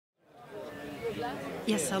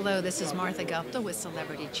Yes, hello. This is Martha Guptill with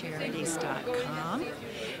CelebrityCharities.com,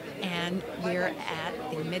 and we're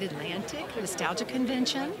at the Mid-Atlantic Nostalgia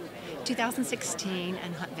Convention 2016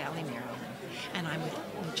 in Hunt Valley, Maryland. And I'm with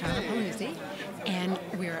Luciana Paluzzi, and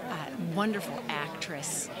we're a wonderful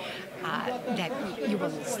actress that you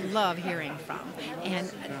will love hearing from. And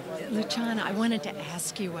Luciana, I wanted to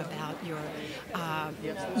ask you about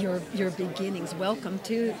your beginnings. Welcome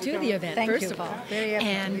to the event. Thank first you. of all, Very happy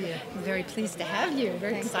and to be here. very pleased to have you.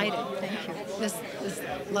 Very excited. Thank you. This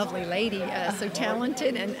lovely lady, so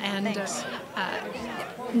talented, and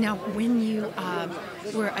now when you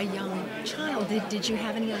were a young child, did you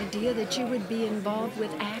have any idea that you would be involved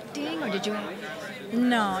with acting, or did you have?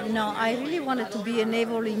 No. I really wanted to be a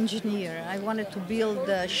naval engineer. I wanted to build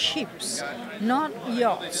ships, not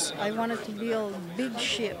yachts. I wanted to build big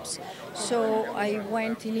ships. So I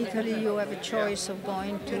went in Italy. You have a choice of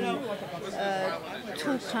going to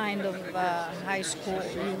two kind of high school.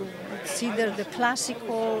 It's either the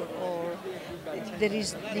classical, or there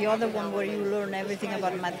is the other one where you learn everything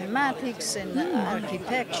about mathematics and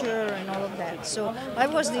architecture and all of that. So I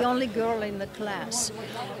was the only girl in the class.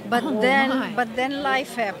 But then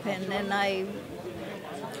life happened, and I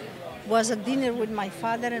was at dinner with my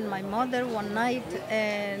father and my mother one night,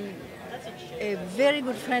 and a very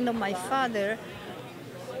good friend of my father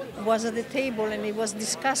was at the table, and he was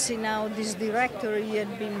discussing how this director he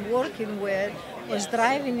had been working with was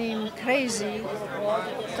driving him crazy,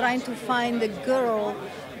 trying to find a girl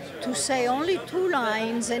to say only 2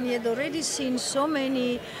 lines, and he had already seen so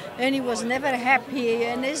many, and he was never happy.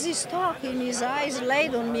 And as he's talking, his eyes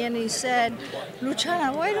laid on me, and he said,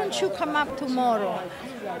 "Luciana, why don't you come up tomorrow?"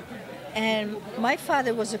 And my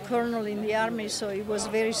father was a colonel in the army, so he was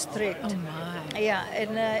very strict. Oh my! Yeah,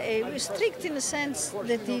 and he was strict in the sense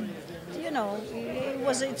that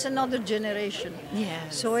it's another generation.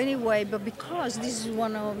 Yes. So anyway, but because this is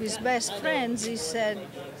one of his best friends, he said,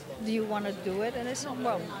 "Do you want to do it?" And I said,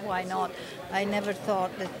 "Well, why not?" I never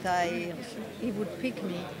thought that he would pick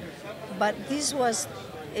me, but this was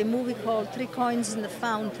a movie called Three Coins in the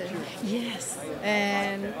Fountain. Yes.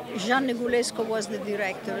 And Jean Negulesco was the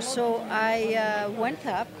director. So I went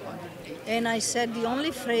up and I said the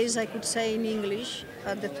only phrase I could say in English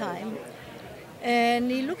at the time. And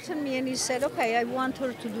he looked at me and he said, "Okay, I want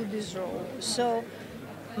her to do this role." So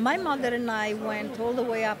my mother and I went all the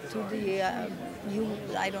way up to the,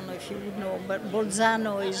 I don't know if you would know, but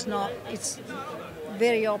Bolzano it's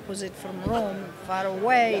very opposite from Rome, far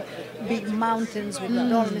away, big mountains with the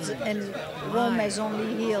Dolomites, and Rome has only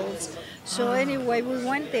hills. So anyway, we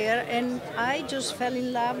went there, and I just fell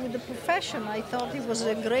in love with the profession. I thought it was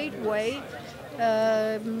a great way,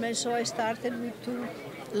 so I started with 2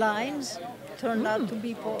 lines. Turned out to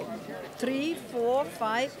be 3, 4,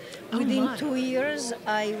 5. Within 2 years,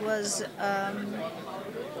 I was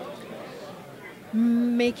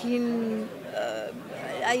making.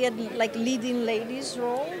 I had like leading ladies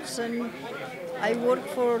roles, and I worked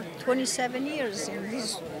for 27 years in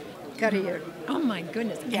this career. Oh my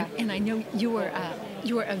goodness! Yeah. And I know you were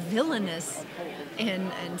a villainess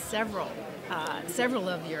in several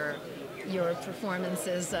of your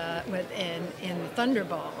performances in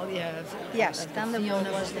Thunderball. Yes, Thunderball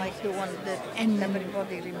was like the one that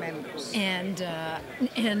everybody remembers. And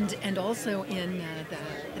also in the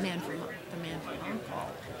Man from Hong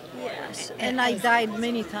Kong. Yes, and I died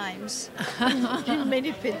many times in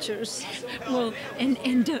many pictures. Well, and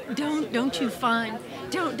don't you find?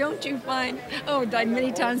 Oh, died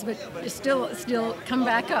many times, but still come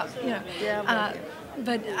back up. Yeah.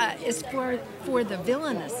 But as for the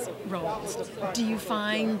villainous roles, do you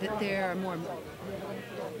find that there are more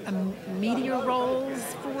meatier roles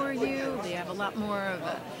for you? Do you have a lot more of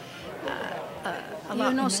a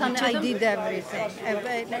lot more son, to I them? did everything.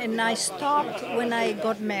 And I stopped when I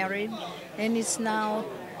got married, and it's now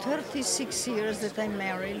 36 years that I'm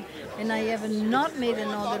married, and I have not made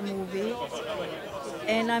another movie.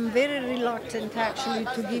 And I'm very reluctant actually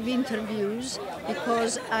to give interviews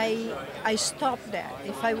because I stopped that.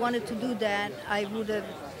 If I wanted to do that, I would have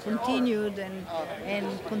continued and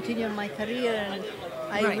continued my career. And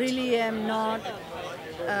I really am not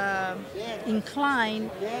inclined.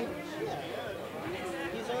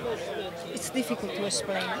 It's difficult to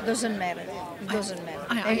explain. It doesn't matter. It doesn't matter.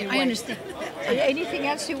 I understand. Anything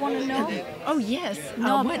else you want to know? Oh yes.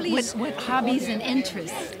 No, please. What hobbies and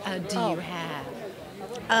interests do you have?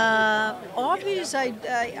 Hobbies I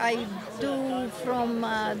do from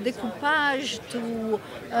decoupage to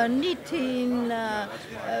knitting.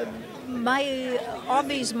 My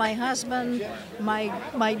hobbies, my husband,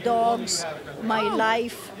 my dogs, my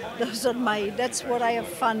life. That's what I have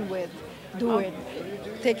fun with doing,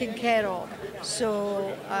 taking care of.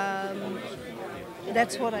 So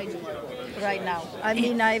that's what I do right now. I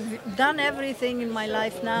mean, I've done everything in my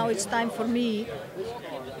life now. It's time for me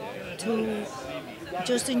to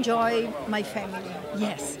just enjoy my family.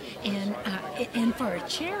 Yes, and for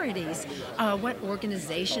charities, what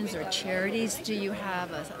organizations or charities do you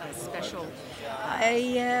have a special?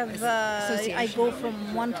 I have. I Association. go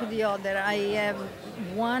from one to the other. I have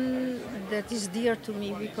one that is dear to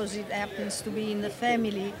me because it happens to be in the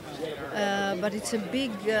family, but it's a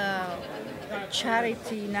big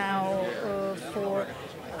charity now for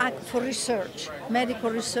research, medical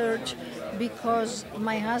research, because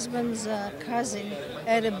my husband's cousin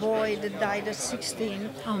had a boy that died at 16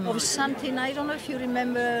 of something. I don't know if you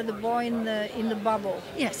remember the boy in the bubble.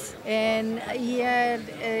 Yes. And he had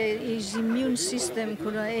his immune system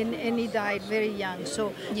and he died very young.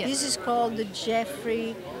 So Yes. this is called the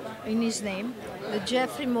Jeffrey, in his name, the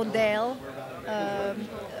Jeffrey Modell.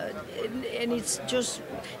 And it's just,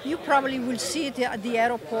 you probably will see it at the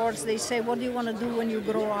airports. They say, what do you want to do when you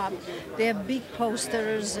grow up? They have big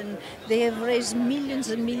posters, and they have raised millions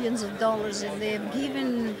and millions of dollars, and they have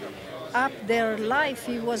given up their life.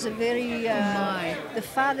 He was a very, the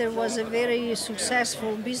father was a very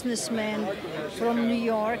successful businessman from New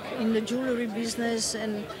York in the jewelry business,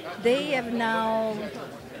 and they have now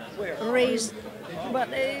raised, but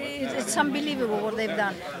it's unbelievable what they've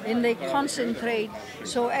done, and they concentrate.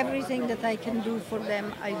 So everything that I can do for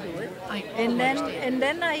them, I do it. And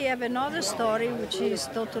then I have another story which is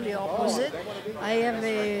totally opposite. I have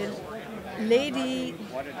a lady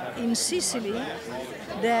in Sicily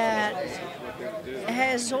that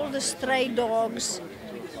has all the stray dogs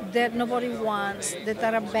that nobody wants, that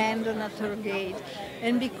are abandoned at her gate,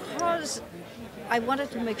 and because I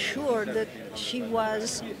wanted to make sure that she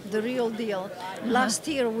was the real deal. Last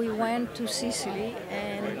year we went to Sicily,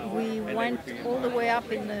 and we went all the way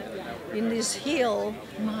up in this hill,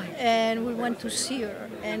 and we went to see her,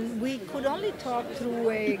 and we could only talk through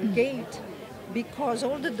a gate because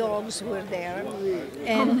all the dogs were there,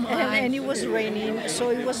 and it was raining, so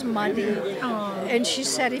it was muddy. And she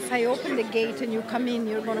said, if I open the gate and you come in,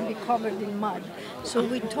 you're going to be covered in mud. So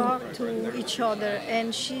we talked to each other,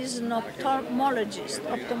 and she's an ophthalmologist.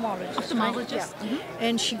 Yeah.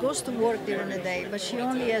 And she goes to work during the day, but she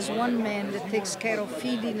only has one man that takes care of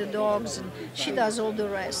feeding the dogs, and she does all the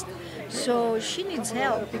rest. So she needs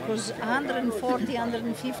help because 140,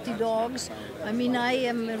 150 dogs. I mean, I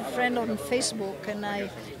am a friend on Facebook, and I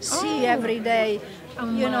see every day,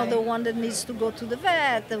 the one that needs to go to the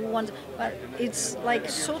vet, the one. But it's like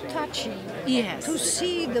so touching to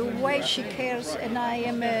see the way she cares. And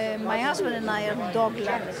my husband and I are dog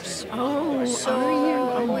lovers. So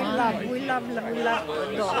we love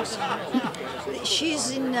dogs.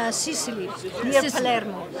 She's in Sicily,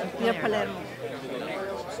 near Palermo.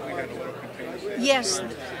 Yes,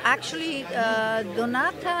 actually,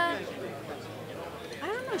 Donata. I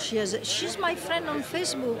don't know. She's my friend on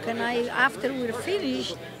Facebook, and after we're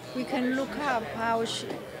finished, we can look up how she.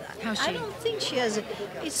 I don't think she has it.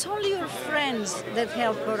 It's only her friends that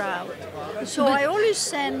help her out. So I always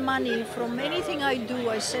send money from anything I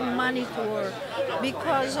do. I send money to her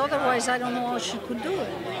because otherwise I don't know how she could do it.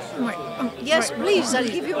 Yes, please. I'll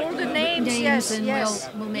give you all the names. Yes, and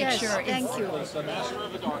we'll make sure. Thank you.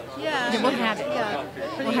 Yeah, we'll have it. Yeah,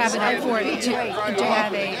 we'll have it up for it to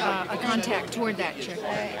have a contact toward that church.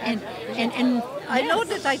 And I know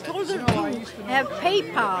that I told her to have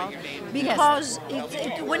PayPal because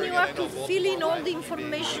when you have to fill in all the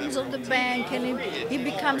information of the bank, and it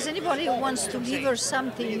becomes anybody who wants to give her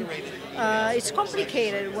something, it's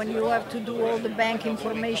complicated when you have to do all the bank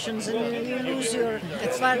informations and you lose your.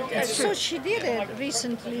 But so she did it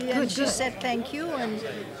recently, and she said thank you. And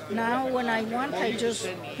now when I want, I just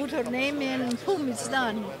put her name in, and boom, it's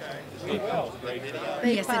done. PayPal,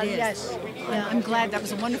 yes, it is. Yes. Yeah. I'm glad. That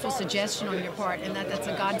was a wonderful suggestion on your part, and that's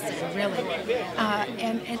a godsend, really.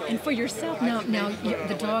 And for yourself, now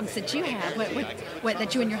the dogs that you have, what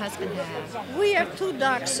that you and your husband have. We have two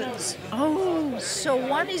dachshunds. Oh, so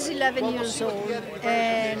one is 11 years old,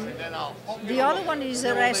 and the other one is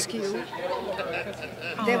a rescue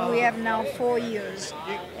that we have now 4 years.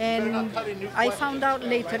 And I found out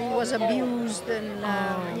later he was abused, and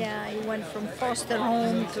he went from foster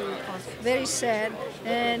home to very sad,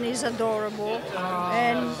 and he's adorable.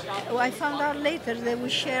 And I found out later that we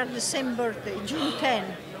share the same birthday, June 10.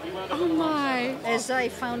 Oh my! As I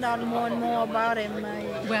found out more and more about him,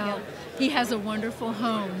 he has a wonderful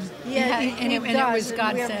home. Yeah, and it was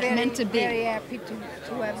God said, meant to be. Very happy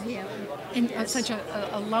to have him. And such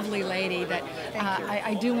a lovely lady that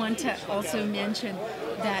I do want to also mention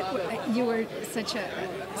that you were such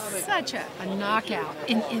a knockout,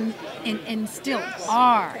 and still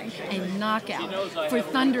are a knockout for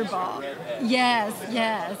Thunderball. Yes,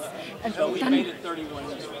 yes. So we made it 31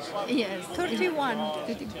 years. Yes. 31.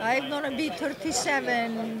 I'm going to be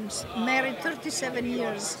 37, married 37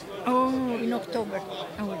 years Oh, in October.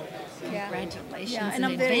 oh, Yeah. congratulations! Yeah, and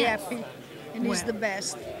in I'm very advance. happy. And he's Well, the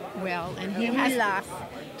best. Well, and he And has we laugh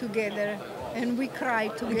together and we cry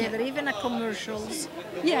together, even at commercials.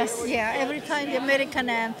 Yes. Yeah, every time the American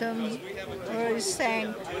anthem is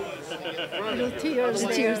sang, little tears The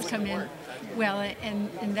there. tears come in. Well,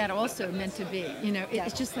 and that also meant to be. You know,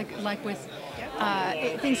 it's just like with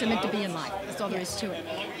things are meant to be in life. That's all there is to it.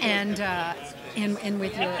 And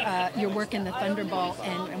with your work in the Thunderball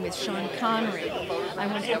and with Sean Connery, I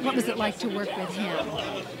wonder what was it like to work with him?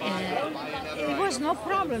 And It was no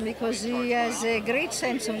problem because he has a great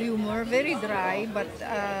sense of humor, very dry, but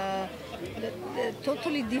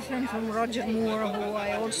totally different from Roger Moore, who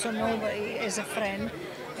I also know as a friend.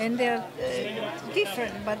 And they're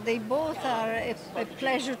different, but they both are a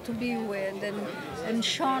pleasure to be with. And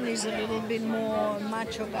Sean is a little bit more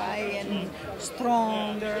macho guy and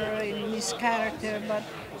stronger in his character, but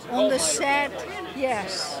on the set,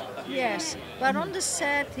 yes. But on the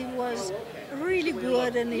set, he was really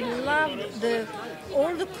good, and he loved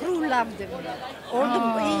all the crew loved him.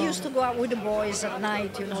 He used to go out with the boys at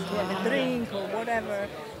night, to have a drink or whatever.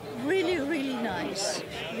 Really, really nice.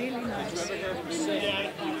 Really nice.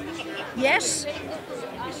 Yes?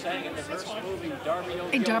 He sang in the first movie, Darby O'Gill.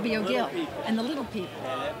 and Darby Little O'Gill People. and the Little People.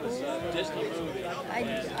 And it was a Disney movie.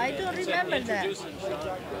 I don't remember that. Introducing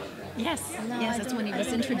Sean. Yes, No, yes, I that's don't- when he I was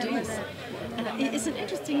don't remember introduced. It's an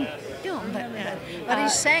interesting film, But he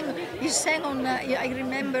sang on, I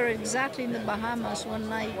remember exactly in the Bahamas one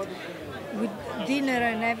night with dinner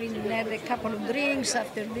and had a couple of drinks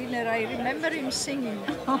after dinner. I remember him singing.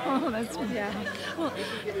 oh, that's Yeah. well.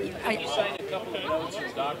 He sang a couple of notes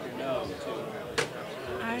as Dr. No, too.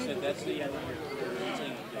 He said, that's the end of your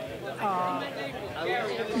singing.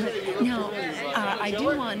 Now, I do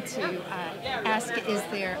want to ask: is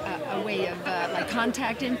there a way of like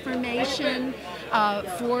contact information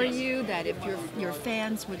for you that if your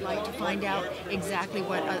fans would like to find out exactly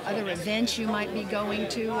what other events you might be going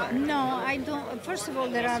to? Or? No, I don't. First of all,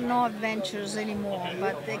 there are no adventures anymore,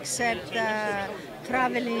 but except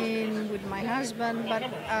traveling with my husband. But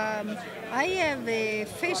I have a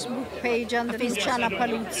Facebook page under Luciana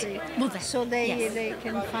Paluzzi, Well, so they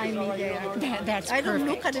can find me there. That's I don't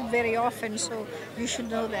look perfect. at it very often, so you should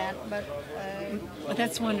know that. But Well,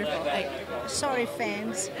 that's wonderful. sorry,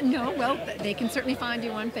 fans. No, well, they can certainly find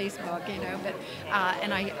you on Facebook, but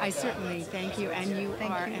and I certainly thank you, and you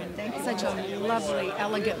are such a lovely,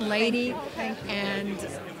 elegant lady, and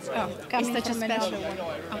Coming it's such a from special. another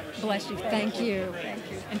one. Oh, bless you. Thank you. Thank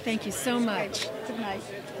you. And thank you so much. Good night.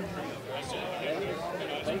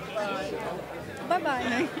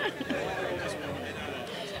 Bye-bye.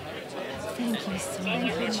 Thank you so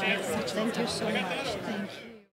much. Thank you so much. Thank you.